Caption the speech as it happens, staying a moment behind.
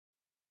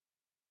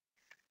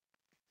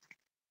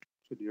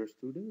So dear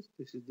students,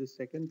 this is the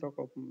second talk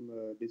of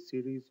this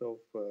series of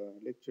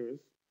lectures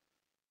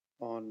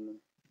on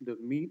the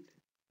meat,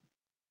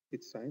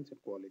 its science and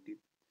quality.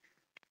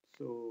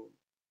 So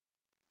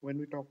when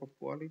we talk of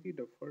quality,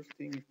 the first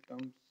thing that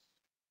comes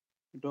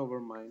into our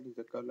mind is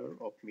the color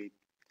of meat.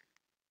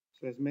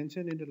 So as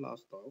mentioned in the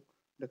last talk,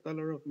 the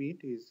color of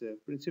meat is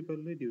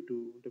principally due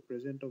to the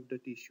presence of the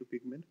tissue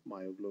pigment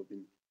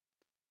myoglobin.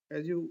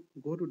 As you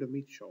go to the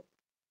meat shop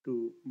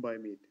to buy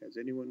meat, as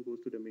anyone goes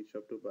to the meat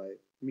shop to buy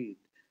meat,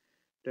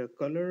 the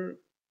color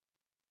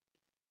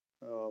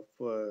of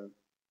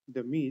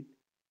the meat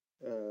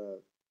uh,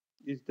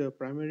 is the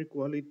primary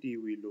quality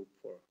we look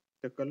for.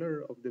 The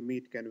color of the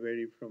meat can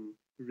vary from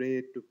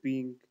red to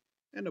pink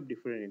and of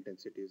different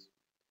intensities.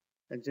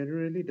 And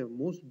generally, the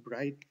most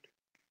bright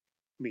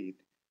meat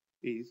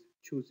is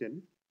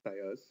chosen by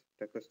us,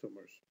 the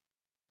customers.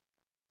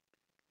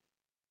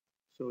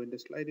 So in the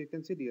slide, you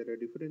can see there are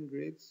different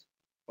grades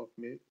of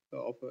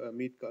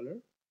meat color.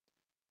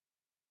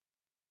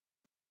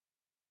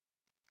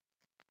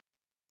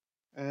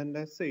 And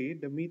as said,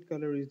 the meat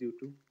color is due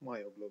to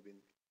myoglobin.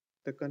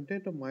 The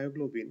content of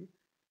myoglobin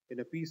in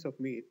a piece of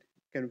meat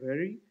can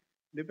vary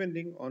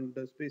depending on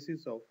the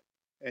species of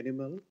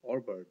animal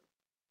or bird,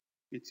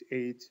 its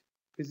age,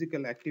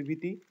 physical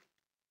activity,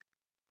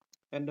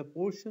 and the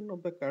portion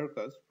of the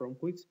carcass from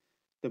which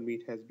the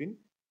meat has been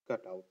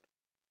cut out.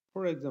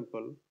 For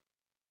example,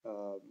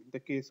 the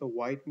case of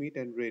white meat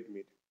and red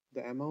meat.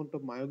 The amount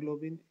of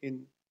myoglobin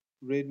in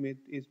red meat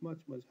is much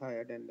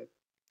higher than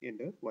in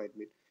the white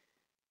meat.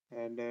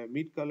 And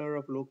meat color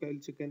of local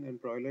chicken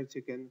and broiler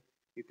chicken,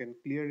 you can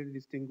clearly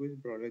distinguish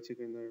broiler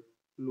chicken are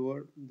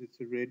lower. This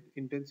red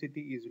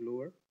intensity is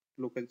lower.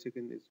 Local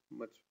chicken is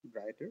much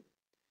brighter.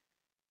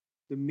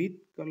 The meat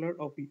color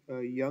of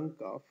a young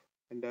calf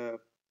and a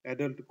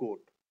adult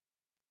goat.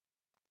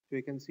 So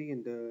you can see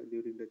in the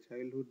during the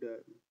childhood,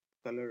 the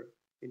color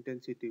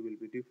intensity will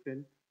be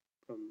different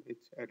from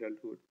its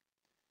adulthood,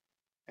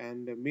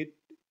 and the meat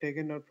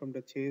taken out from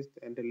the chest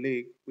and the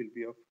leg will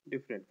be of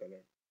different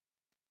color.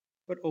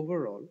 But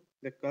overall,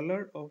 the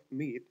color of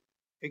meat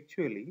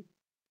actually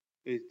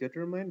is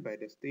determined by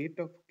the state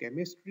of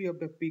chemistry of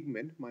the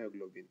pigment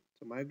myoglobin.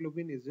 So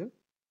myoglobin is a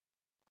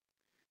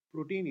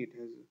protein. It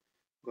has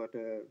got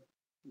a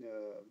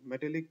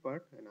metallic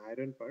part and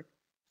iron part.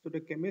 So the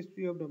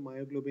chemistry of the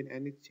myoglobin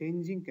and its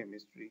changing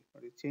chemistry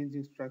or its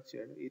changing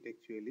structure, it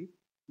actually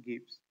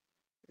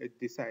it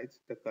decides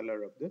the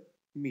color of the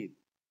meat.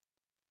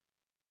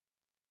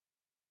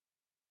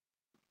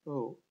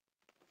 So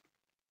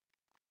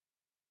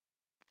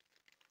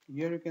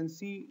here you can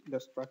see the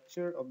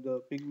structure of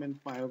the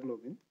pigment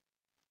myoglobin.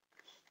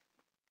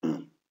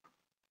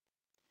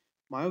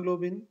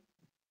 Myoglobin,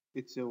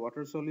 it's a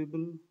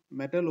water-soluble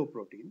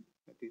metalloprotein,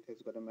 that it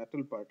has got a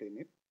metal part in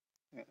it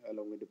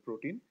along with the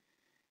protein,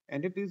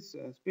 and it is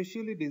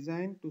specially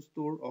designed to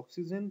store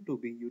oxygen to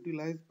be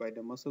utilized by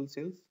the muscle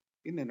cells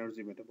in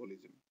energy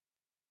metabolism.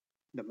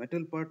 The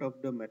metal part of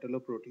the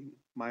metalloprotein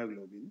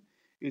myoglobin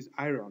is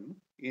iron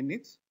in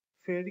its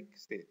ferric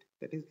state,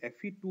 that is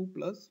Fe2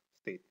 plus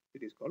state.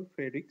 It is called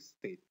ferric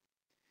state.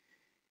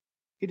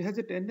 It has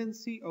a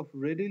tendency of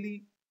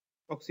readily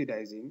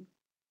oxidizing,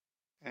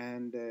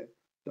 and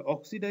the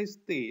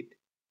oxidized state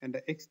and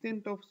the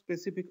extent of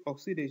specific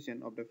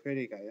oxidation of the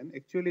ferric ion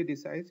actually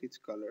decides its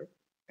color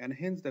and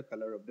hence the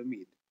color of the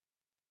meat.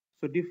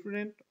 So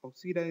different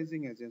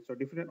oxidizing agents or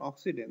different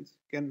oxidants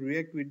can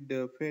react with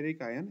the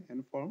ferric ion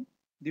and form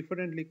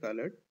differently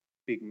colored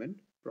pigment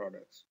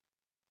products.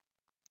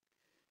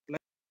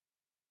 Like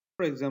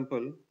for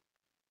example,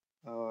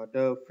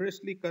 the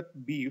freshly cut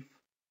beef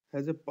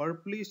has a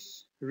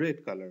purplish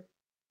red color,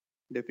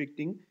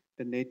 depicting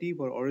the native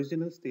or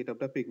original state of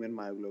the pigment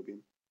myoglobin.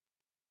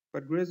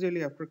 But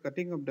gradually, after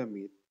cutting of the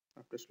meat,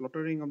 after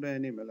slaughtering of the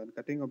animal and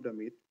cutting of the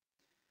meat,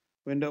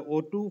 when the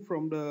O2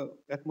 from the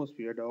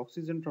atmosphere, the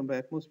oxygen from the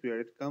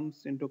atmosphere, it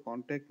comes into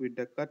contact with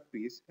the cut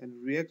piece and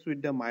reacts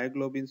with the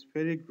myoglobin's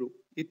ferric group,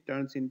 it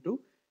turns into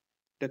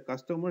the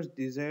customer's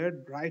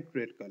desired bright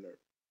red color,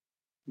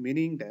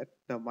 meaning that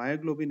the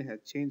myoglobin has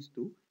changed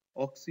to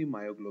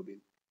oxymyoglobin.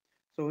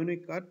 So when we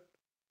cut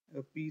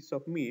a piece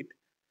of meat,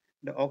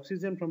 the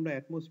oxygen from the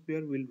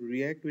atmosphere will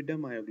react with the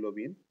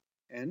myoglobin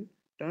and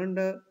turn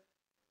the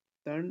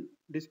turn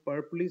this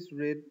purplish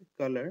red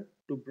color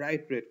to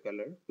bright red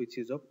color, which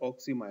is of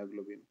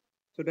oxymyoglobin.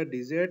 So the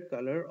desired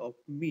color of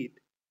meat,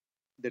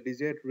 the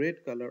desired red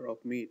color of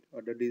meat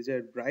or the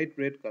desired bright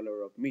red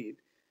color of meat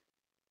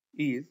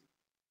is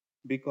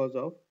because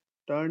of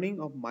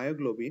turning of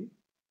myoglobin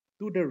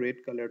to the red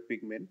colored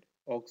pigment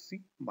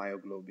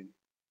oxymyoglobin.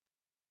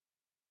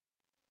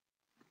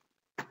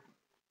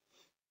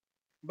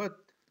 But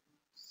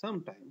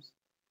sometimes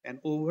an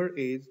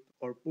overaged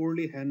or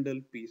poorly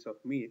handled piece of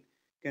meat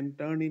can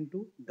turn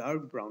into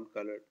dark brown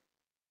color.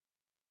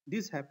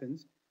 This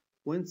happens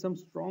when some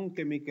strong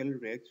chemical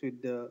reacts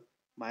with the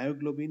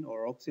myoglobin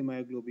or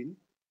oxymyoglobin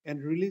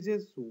and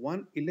releases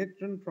one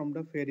electron from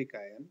the ferric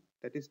ion,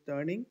 that is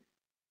turning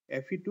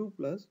Fe2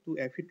 plus to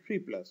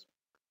Fe3 plus,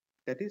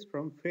 that is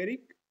from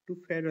ferric to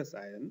ferrous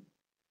ion,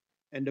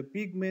 and the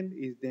pigment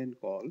is then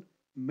called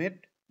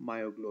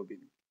metmyoglobin.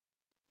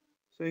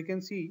 So you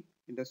can see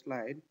in the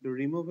slide the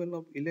removal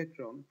of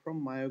electron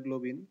from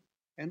myoglobin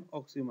and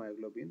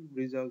oxymyoglobin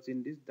results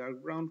in this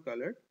dark brown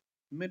colored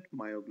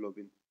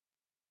metmyoglobin.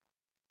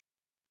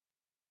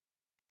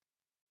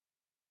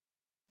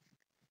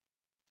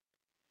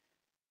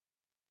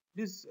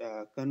 This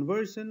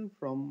conversion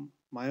from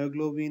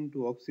myoglobin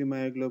to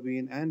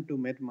oxymyoglobin and to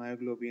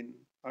metmyoglobin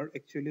are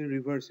actually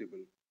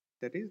reversible.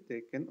 That is,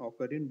 they can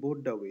occur in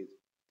both the ways.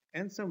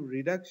 And some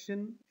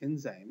reduction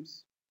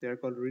enzymes, they are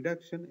called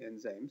reduction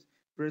enzymes,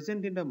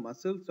 present in the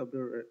muscles of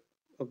the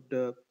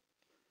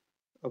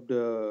of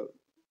the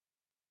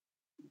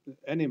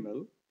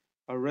animal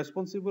are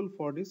responsible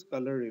for this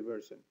color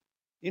reversion.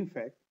 In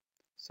fact,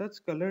 such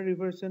color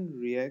reversion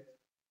react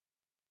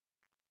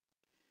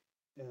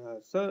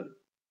so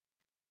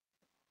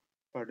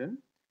pardon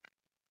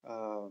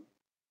uh,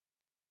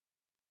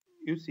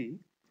 you see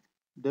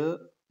the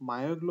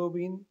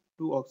myoglobin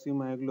to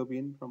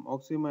oxymyoglobin, from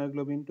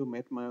oxymyoglobin to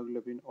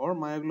metmyoglobin, or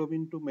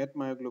myoglobin to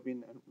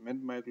metmyoglobin, and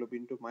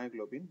metmyoglobin to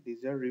myoglobin,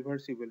 these are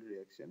reversible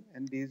reaction,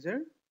 and these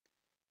are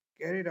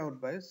carried out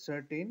by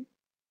certain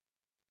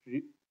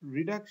re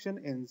reduction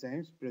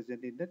enzymes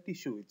present in the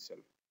tissue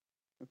itself.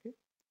 Okay.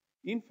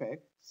 In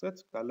fact, such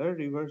color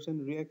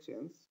reversion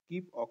reactions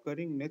keep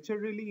occurring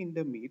naturally in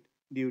the meat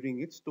during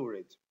its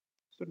storage.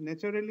 So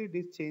naturally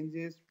these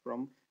changes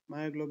from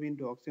myoglobin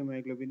to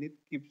oxymyoglobin, it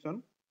keeps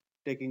on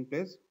taking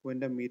place when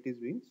the meat is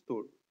being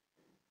stored.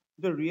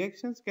 The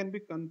reactions can be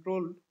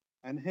controlled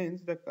and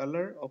hence the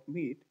color of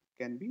meat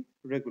can be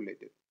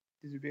regulated.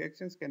 These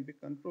reactions can be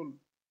controlled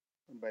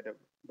by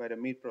the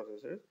meat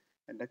processors,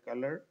 and the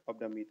color of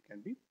the meat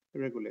can be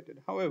regulated.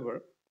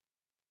 However,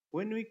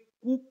 when we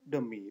cook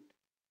the meat,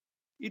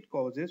 it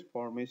causes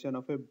formation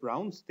of a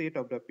brown state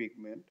of the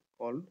pigment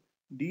called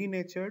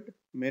denatured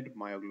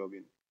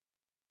metmyoglobin,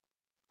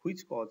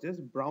 which causes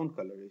brown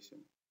coloration.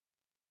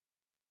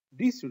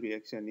 This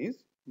reaction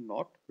is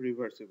not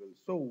reversible.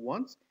 So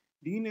once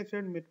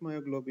denatured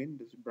metmyoglobin,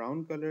 this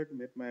brown colored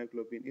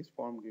metmyoglobin is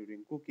formed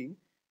during cooking,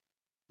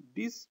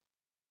 this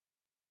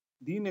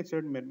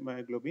denatured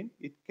metmyoglobin,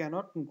 it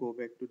cannot go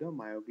back to the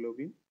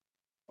myoglobin,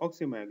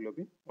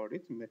 oxymyoglobin or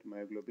its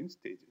metmyoglobin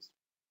stages.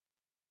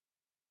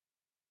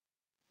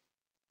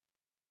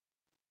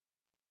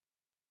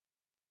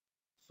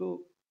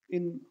 So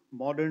in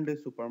modern day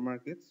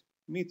supermarkets,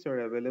 meats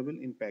are available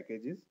in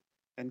packages,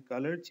 and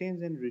color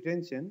change and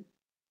retention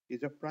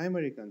is a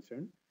primary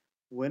concern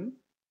when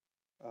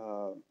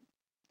uh,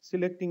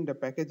 selecting the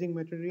packaging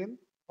material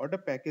or the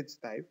package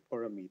type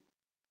for a meat.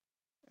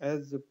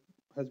 As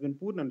has been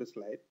put on the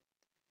slide,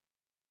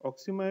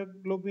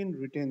 oxymyoglobin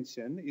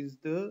retention is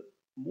the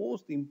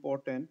most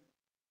important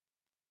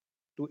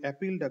to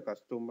appeal the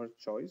customer's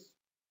choice.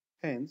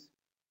 Hence,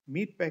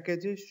 meat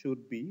packages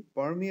should be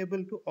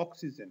permeable to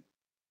oxygen,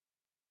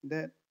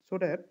 that so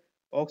that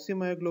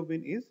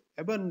oxymyoglobin is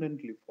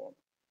abundantly formed.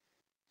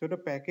 So the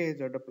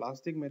package or the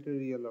plastic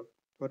material or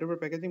whatever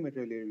packaging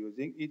material you're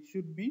using, it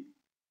should be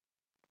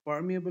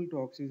permeable to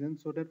oxygen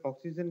so that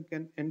oxygen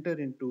can enter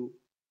into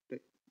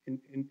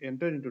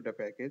enter into the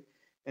package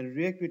and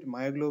react with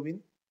myoglobin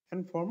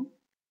and form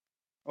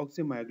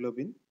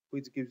oxymyoglobin,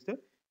 which gives the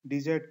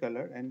desired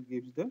color and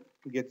gets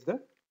the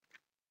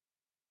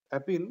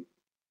appeal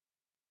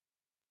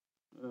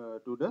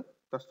to the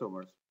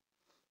customers.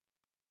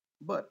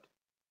 But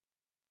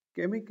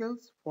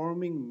chemicals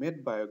forming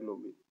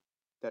metbioglobin,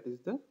 that is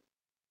the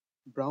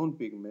brown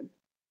pigment,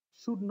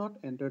 should not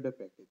enter the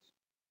package.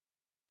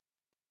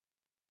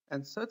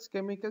 And such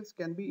chemicals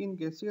can be in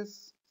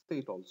gaseous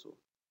state also.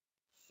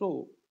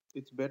 So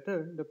it's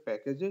better the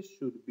packages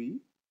should be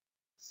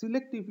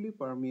selectively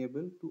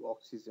permeable to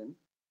oxygen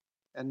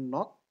and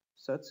not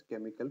such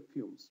chemical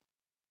fumes.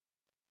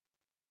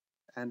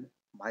 And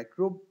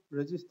microbe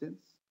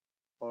resistance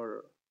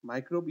or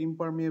microbe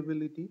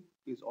impermeability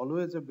is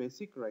always a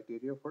basic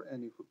criteria for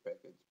any food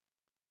package.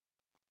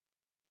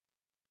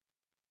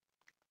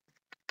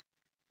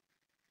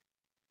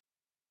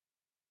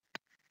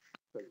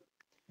 Sorry.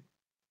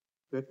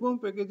 Vacuum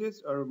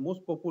packages are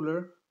most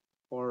popular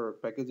for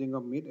packaging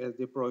of meat as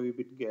they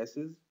prohibit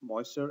gases,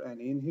 moisture, and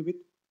inhibit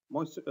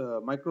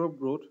microbe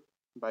growth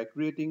by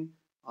creating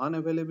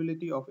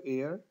unavailability of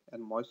air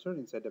and moisture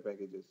inside the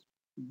packages.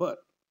 But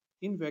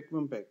in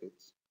vacuum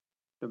packets,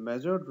 the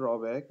major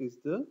drawback is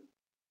the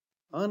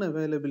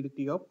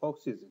unavailability of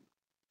oxygen.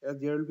 As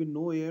there will be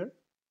no air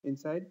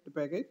inside the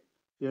packet,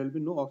 there will be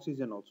no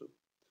oxygen also.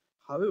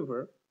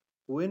 However,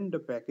 when the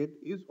packet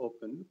is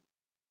opened,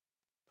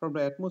 from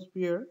the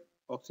atmosphere,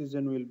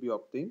 oxygen will be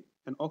obtained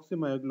and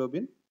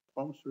oxymyoglobin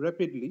forms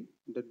rapidly.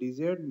 The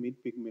desired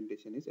meat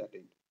pigmentation is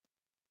attained.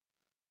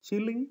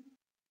 Chilling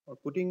or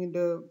putting in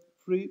the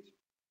fridge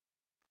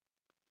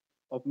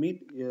of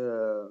meat,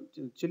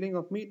 chilling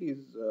of meat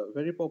is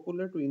very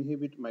popular to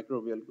inhibit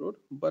microbial growth,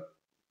 but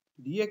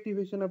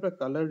deactivation of the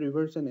color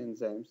reversion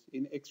enzymes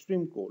in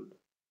extreme cold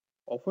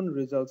often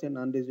results in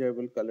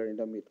undesirable color in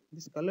the meat.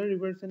 These color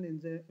reversion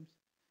enzymes,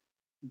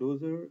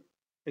 those are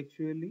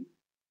actually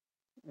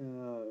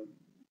uh,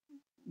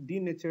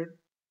 denatured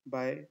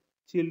by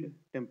chilled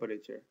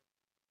temperature.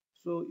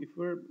 So if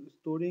we're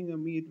storing a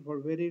meat for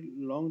a very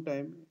long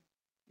time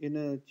in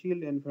a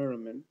chilled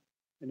environment,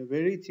 in a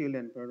very chilled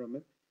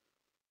environment,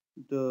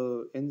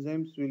 the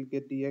enzymes will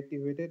get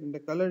deactivated and the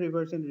color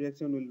reversion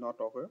reaction will not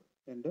occur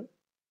and the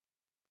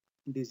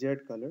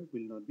desired color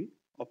will not be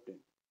obtained.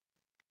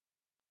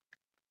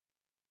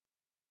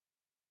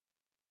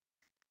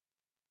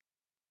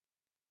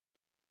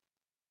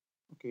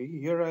 Okay,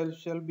 here I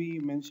shall be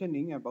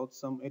mentioning about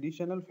some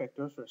additional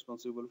factors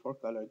responsible for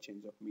color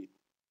change of meat.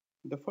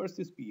 The first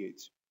is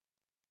pH.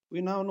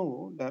 We now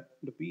know that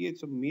the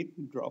pH of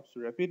meat drops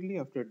rapidly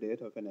after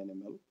death of an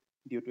animal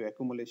due to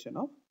accumulation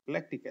of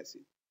lactic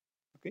acid.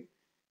 Okay,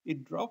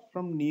 it drops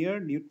from near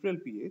neutral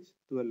pH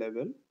to a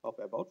level of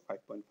about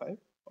 5.5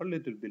 or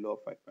little below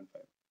 5.5.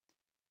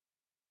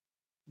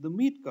 The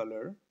meat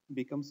color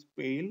becomes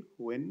pale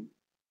when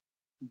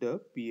the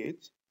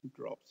pH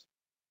drops.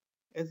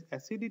 As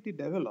acidity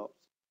develops,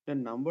 the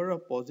number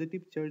of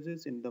positive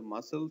charges in the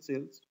muscle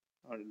cells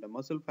or in the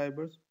muscle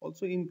fibers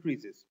also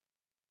increases.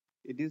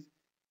 It is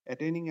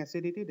attaining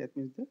acidity, that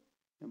means the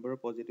number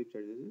of positive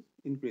charges is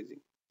increasing.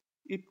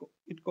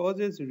 It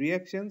causes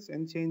reactions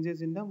and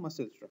changes in the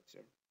muscle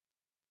structure.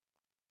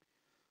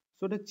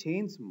 So the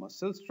changed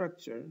muscle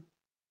structure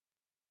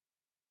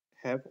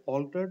have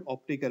altered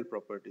optical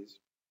properties.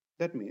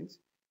 That means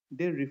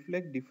they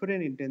reflect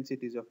different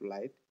intensities of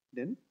light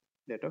than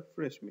that of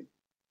fresh meat,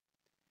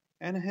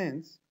 and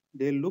hence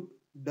they look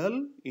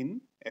dull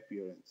in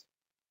appearance.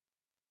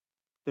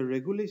 The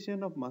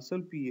regulation of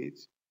muscle pH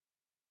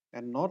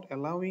and not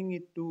allowing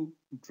it to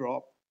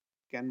drop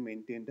can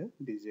maintain the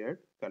desired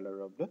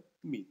color of the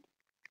meat.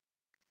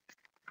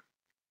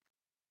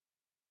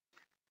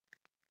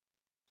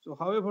 So,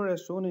 however,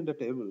 as shown in the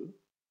table,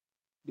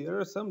 there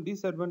are some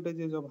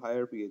disadvantages of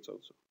higher pH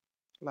also.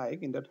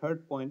 Like in the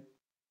third point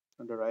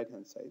on the right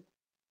hand side,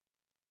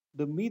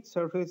 the meat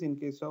surface in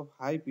case of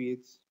high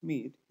pH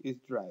meat is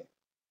dry.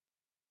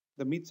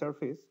 The meat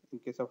surface in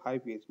case of high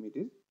pH meat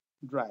is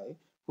dry,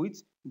 which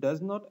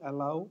does not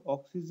allow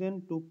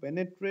oxygen to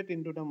penetrate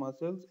into the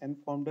muscles and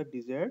form the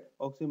desired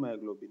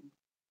oxymyoglobin.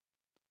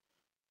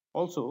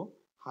 Also,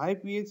 high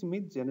pH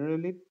meat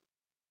generally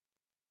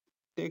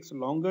takes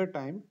longer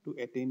time to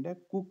attain the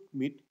cooked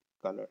meat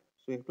color.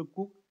 So you have to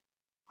cook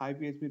high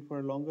pH meat for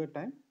a longer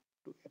time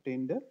to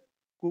attain the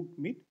cooked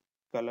meat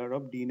color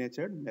of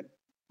denatured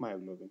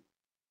myoglobin.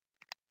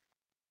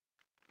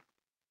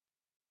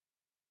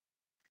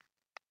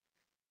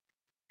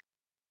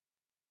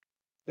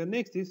 The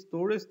next is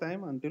storage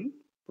time until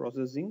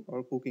processing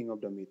or cooking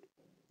of the meat.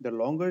 The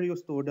longer you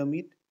store the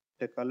meat,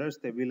 the color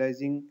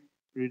stabilizing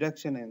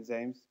reduction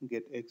enzymes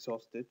get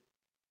exhausted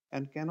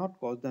and cannot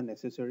cause the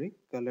necessary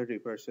color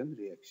reversion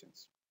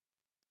reactions.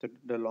 So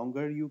the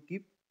longer you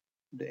keep,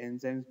 the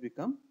enzymes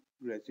become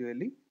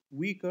gradually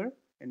weaker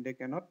and they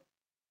cannot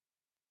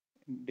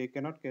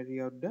carry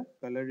out the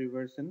color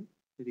reversion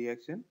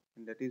reaction,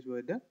 and that is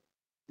why the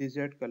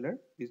desired color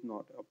is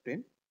not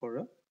obtained for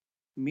a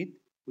meat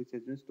which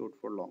has been stored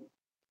for long.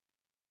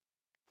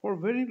 For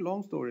very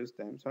long storage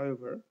times,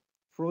 however,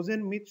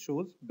 frozen meat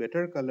shows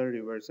better color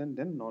reversion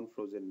than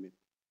non-frozen meat.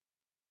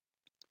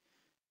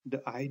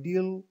 The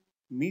ideal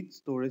meat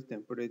storage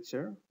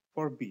temperature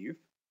for beef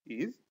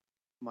is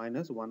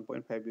minus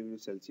 1.5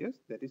 degrees Celsius,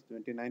 that is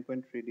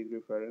 29.3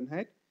 degree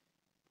Fahrenheit,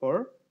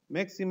 for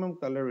maximum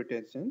color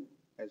retention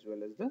as well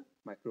as the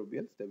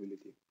microbial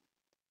stability.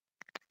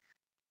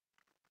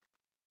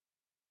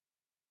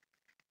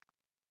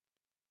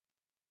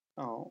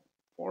 Now,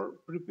 for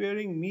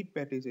preparing meat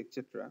patties,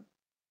 etc.,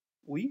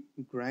 we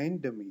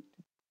grind the meat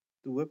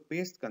to a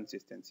paste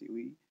consistency.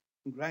 We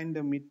grind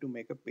the meat to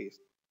make a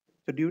paste.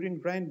 So during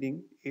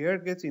grinding, air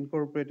gets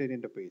incorporated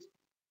in the paste.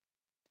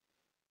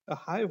 A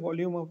high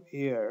volume of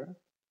air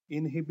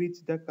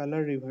inhibits the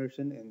color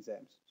reversion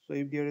enzymes. So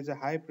if there is a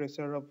high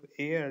pressure of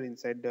air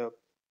inside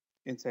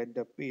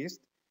the paste,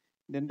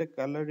 then the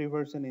color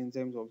reversion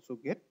enzymes also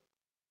get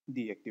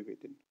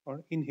deactivated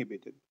or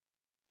inhibited.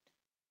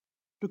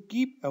 To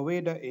keep away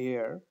the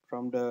air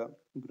from the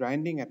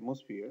grinding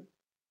atmosphere,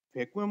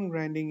 vacuum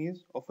grinding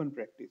is often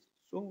practiced.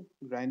 So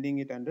grinding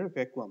it under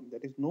vacuum,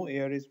 that is no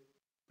air is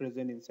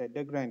present inside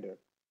the grinder.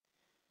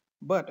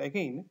 But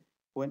again,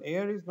 when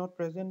air is not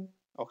present,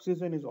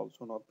 oxygen is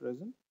also not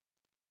present.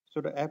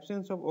 So the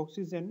absence of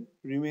oxygen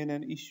remain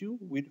an issue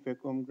with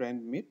vacuum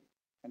grind meat,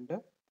 and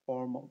the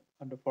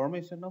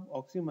formation of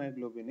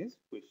oxymyoglobin is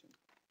questioned.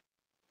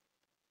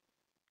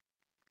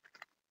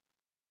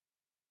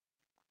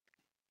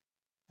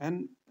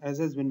 And as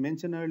has been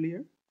mentioned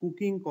earlier,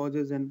 cooking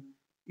causes an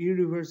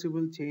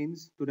irreversible change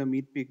to the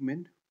meat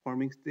pigment,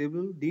 forming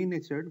stable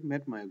denatured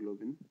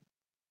methmyoglobin.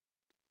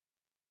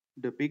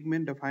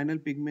 The final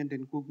pigment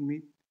in cooked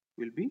meat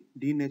will be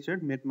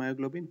denatured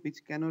methmyoglobin, which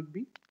cannot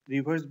be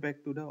reversed back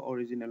to the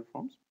original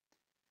forms.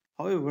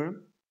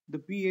 However, the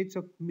pH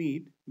of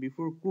meat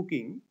before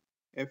cooking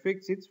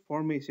affects its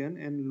formation,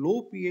 and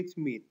low pH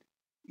meat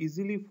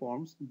easily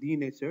forms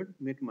denatured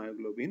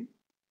methmyoglobin.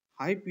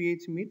 High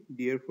pH meat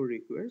therefore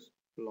requires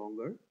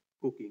longer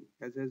cooking,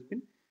 as has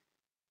been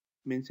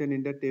mentioned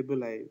in the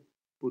table I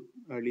put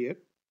earlier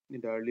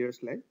in the earlier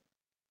slide.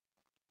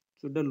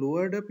 So the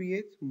lower the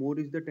pH, more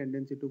is the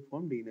tendency to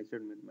form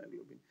denatured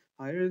methmyoglobin.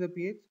 Higher the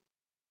pH,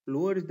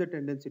 lower is the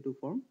tendency to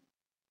form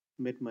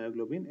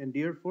methmyoglobin, and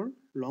therefore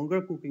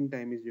longer cooking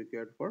time is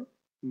required for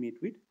meat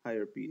with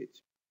higher pH.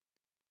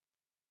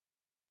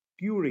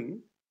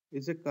 Curing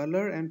is a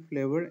color and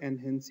flavor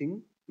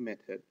enhancing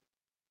method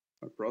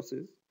or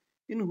process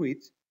in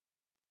which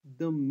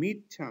the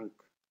meat chunk,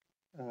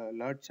 a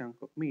large chunk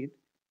of meat,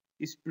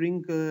 is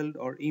sprinkled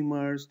or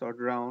immersed or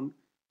drowned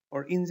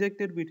or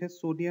injected with a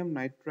sodium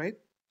nitrite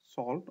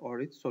salt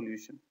or its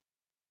solution.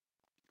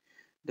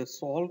 The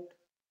salt,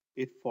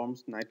 it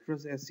forms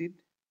nitrous acid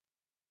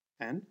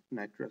and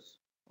nitrous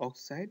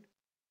oxide.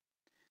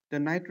 The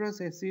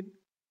nitrous acid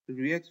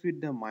reacts with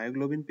the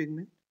myoglobin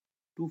pigment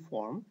to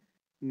form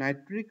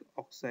nitric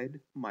oxide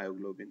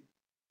myoglobin.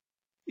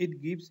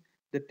 It gives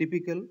the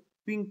typical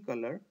pink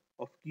color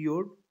of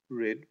cured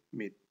red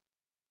meat.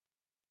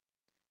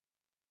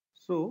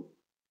 So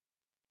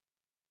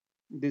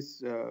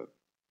this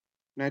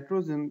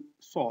nitrogen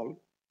salt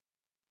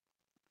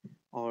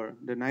or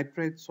the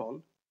nitrite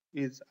salt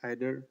is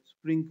either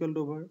sprinkled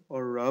over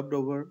or rubbed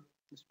over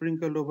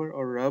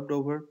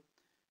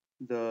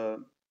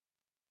the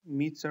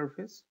meat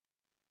surface,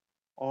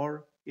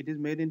 or it is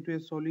made into a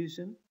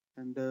solution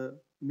and the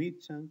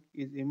meat chunk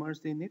is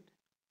immersed in it,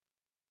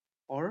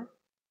 or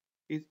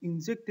is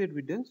injected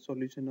with the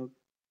solution of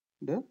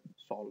the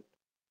salt.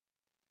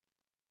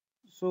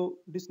 So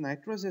this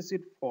nitrous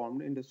acid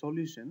formed in the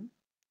solution,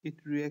 it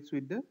reacts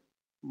with the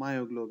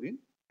myoglobin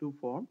to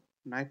form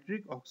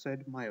nitric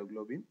oxide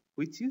myoglobin,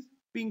 which is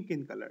pink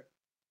in color,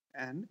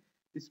 and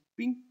this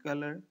pink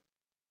color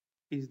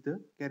is the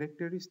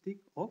characteristic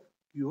of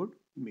cured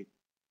meat.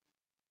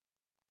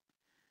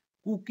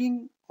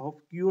 Cooking of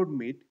cured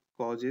meat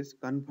causes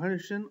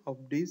conversion of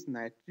this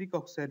nitric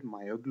oxide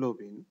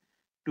myoglobin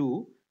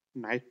to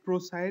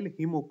nitrosyl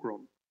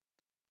hemochrome.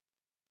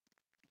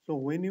 So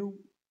when you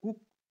cook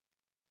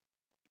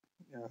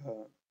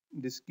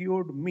this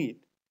cured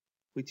meat,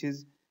 which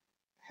is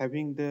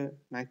having the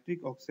nitric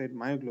oxide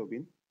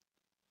myoglobin,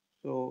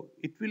 so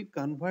it will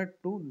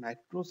convert to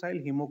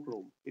nitrosyl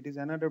hemochrome. It is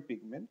another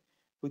pigment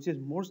which is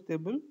more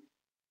stable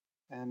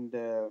and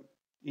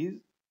is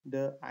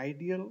the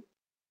ideal,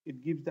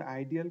 it gives the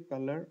ideal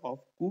color of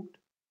cooked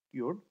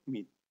cured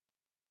meat.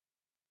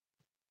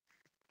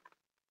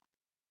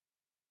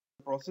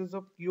 The process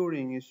of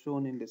curing is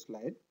shown in the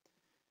slide.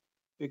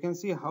 You can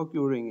see how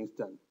curing is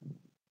done.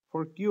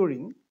 For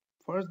curing,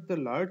 first the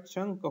large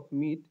chunk of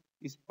meat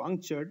is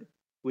punctured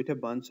with a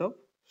bunch of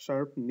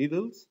sharp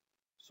needles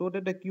so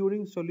that the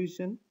curing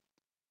solution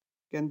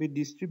can be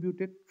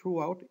distributed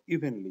throughout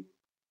evenly.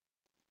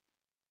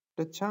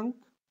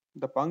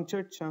 The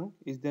punctured chunk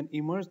is then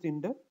immersed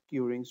in the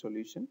curing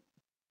solution.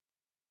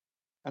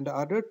 And the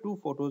other two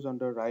photos on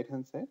the right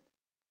hand side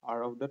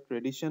are of the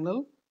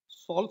traditional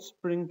salt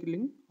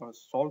sprinkling or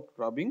salt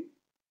rubbing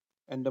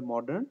and the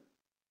modern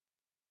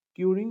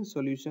curing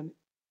solution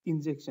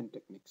injection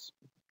techniques.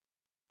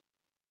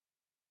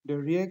 The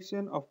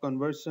reaction of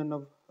conversion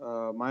of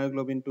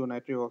myoglobin to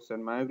nitric oxide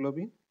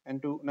myoglobin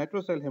and to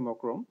nitrosyl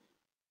hemochrome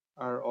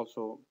are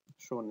also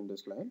shown in the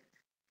slide.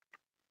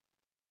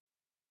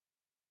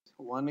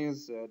 One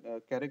is a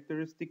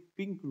characteristic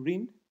pink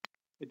rind.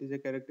 It is a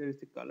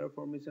characteristic color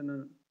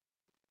formation,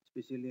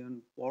 especially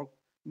on pork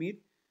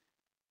meat,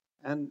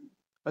 and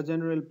a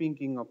general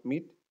pinking of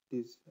meat.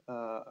 This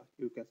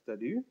you can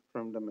study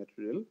from the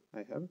material I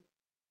have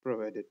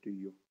provided to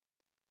you.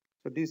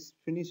 So this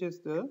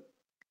finishes the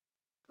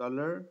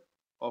color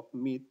of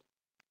meat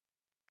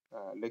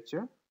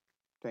lecture.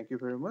 Thank you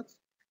very much.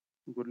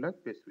 Good luck.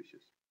 Best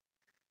wishes.